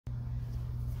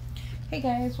Hey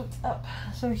guys, what's up?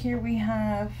 So here we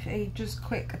have a just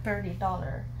quick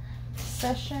 $30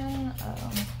 session.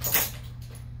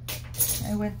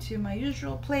 I went to my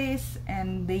usual place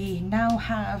and they now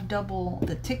have double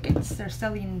the tickets. They're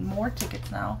selling more tickets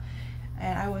now.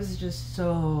 And I was just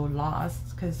so lost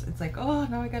because it's like, oh,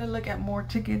 now I gotta look at more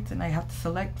tickets and I have to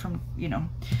select from, you know,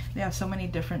 they have so many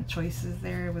different choices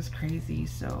there. It was crazy.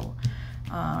 So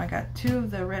I got 2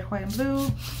 of the red, white, and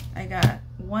blue. I got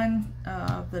 1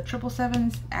 of the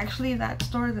 777s. Actually, that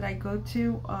store that I go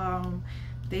to,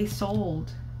 they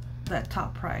sold that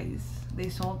top prize. They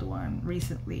sold one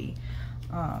recently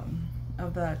of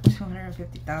the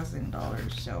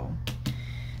 $250,000. So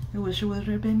it wish it would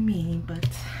have been me, but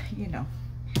you know.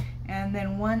 And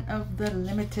then 1 of the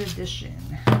limited edition.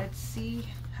 Let's see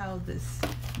how this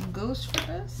goes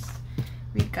for us.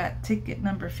 We got ticket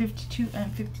number 52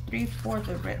 and 53 for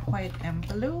the red, white, and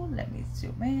blue. Let me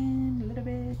zoom in a little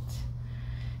bit.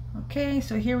 Okay,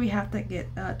 so here we have to get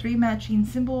 3 matching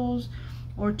symbols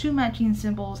or 2 matching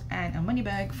symbols and a money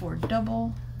bag for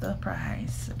double the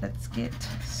price. So let's get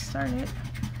started.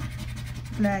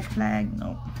 Flag,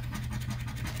 no.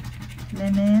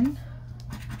 Lemon.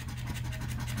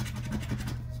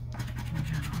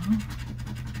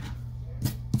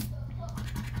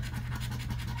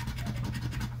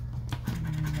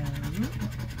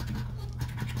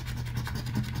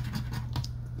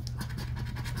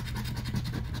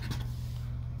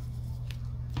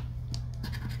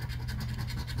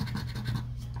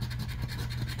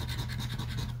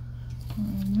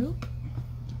 No. Nope.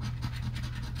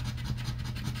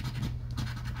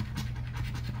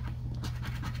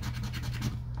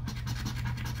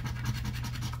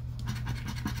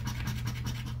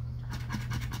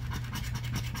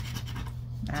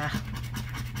 Ah.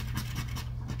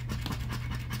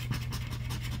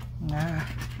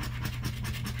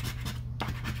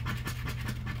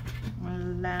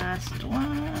 Last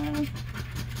one.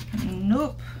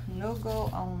 Nope. No go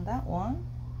on that one.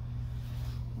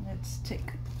 Let's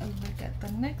take a look at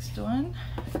the next one.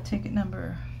 Ticket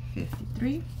number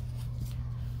 53.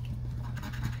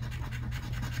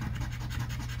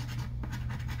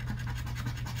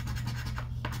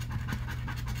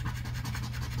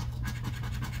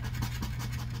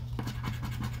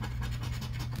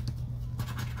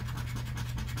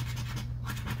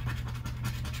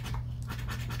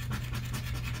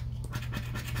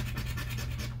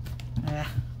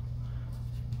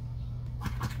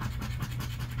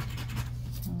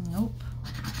 Nope.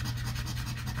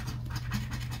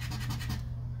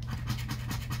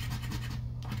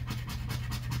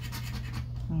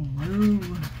 No.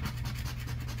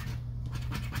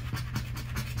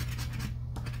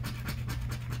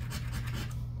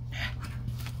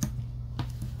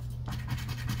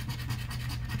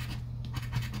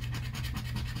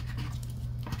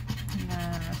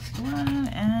 Last one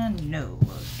and no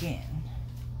again.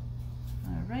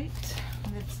 All right.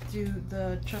 Let's do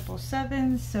the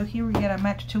 777s. So here we get a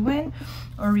match to win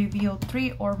or reveal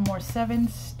 3 or more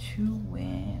 7s to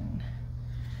win.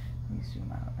 Let me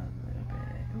zoom out a little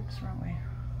bit. Oops, wrong way.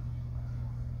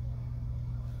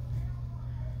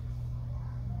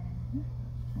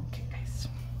 Okay, guys.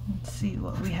 Let's see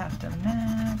what we have to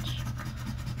match.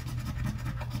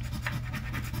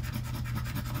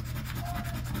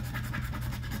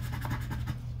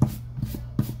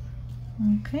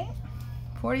 Okay.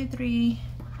 43,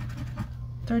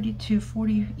 32,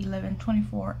 40, 11,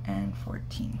 24, and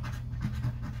 14.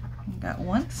 We got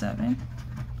 1 7.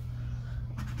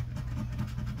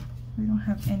 We don't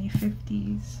have any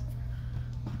 50s.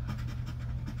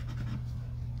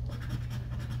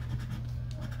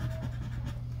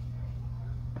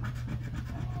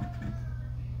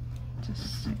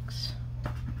 Just 6.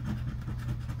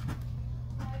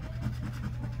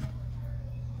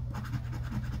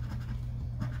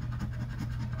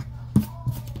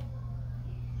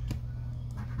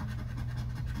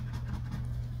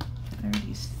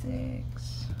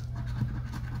 $36.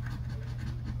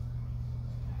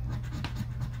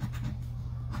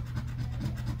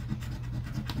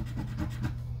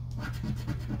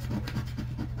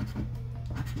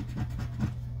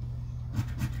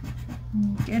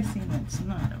 I'm guessing it's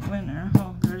not a winner.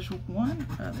 Oh, there's 1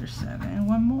 other 7.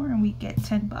 1 more and we get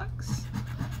 $10.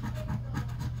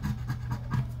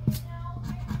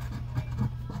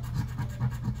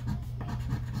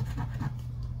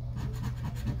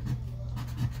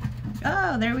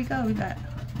 Oh, there we go. We got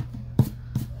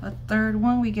a 3rd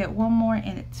one. We get 1 more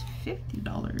and it's $50.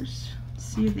 Let's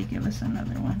see if they give us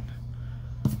another one.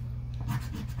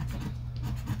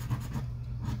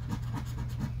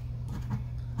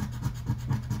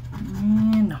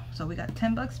 No. So we got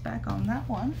 $10 back on that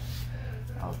one.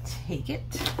 I'll take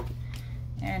it.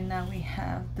 And now we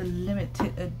have the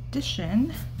limited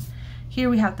edition. Here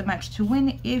we have the match to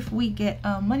win. If we get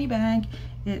a money bag,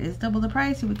 it is double the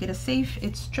price. If we get a safe,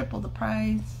 it's triple the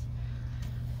price.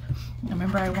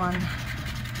 Remember, I won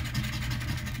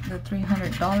the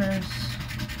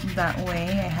 $300 that way.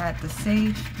 I had the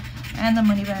safe and the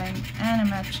money bag and a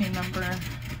matching number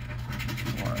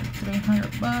for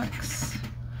 300 bucks.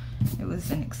 It was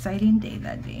an exciting day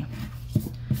that day.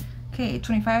 Okay,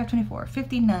 25, 24,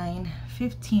 59,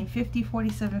 15, 50,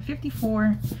 47,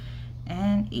 54,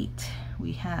 and 8.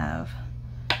 We have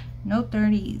no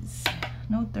 30s,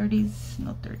 no 30s,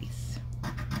 no 30s.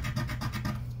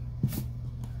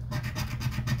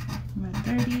 No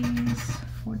 30s,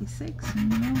 46,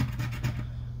 no.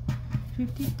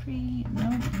 53, no,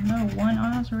 no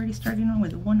one-offs. Already starting on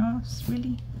with one-offs,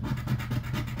 really?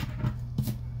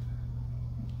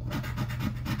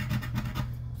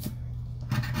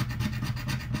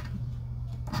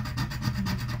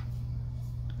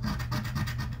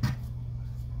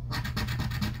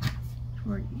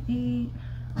 $48.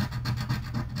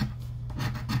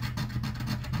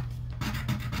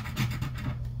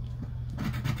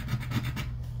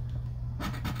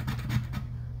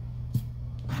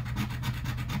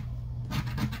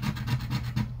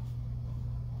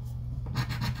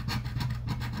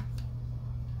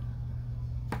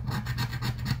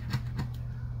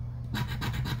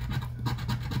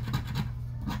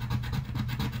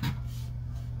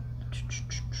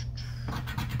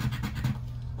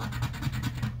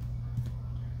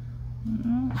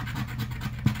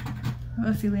 I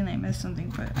have a feeling I missed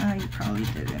something, but I probably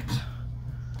didn't.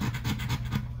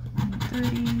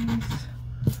 30s.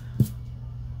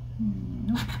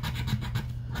 Nope.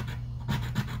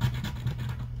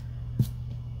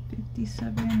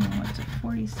 57. No, it's a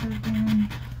 47.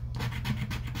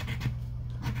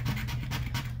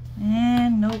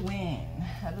 And no win.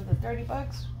 Out of the 30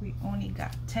 bucks, we only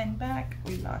got 10 back.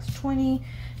 We lost 20.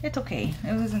 It's okay.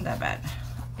 It wasn't that bad.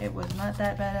 It was not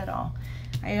that bad at all.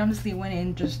 I honestly went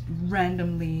in just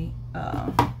randomly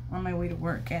on my way to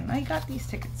work, and I got these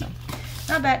tickets, so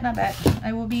not bad, not bad.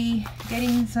 I will be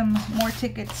getting some more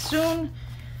tickets soon,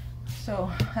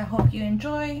 so I hope you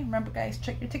enjoy. Remember, guys,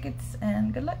 check your tickets,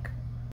 and good luck.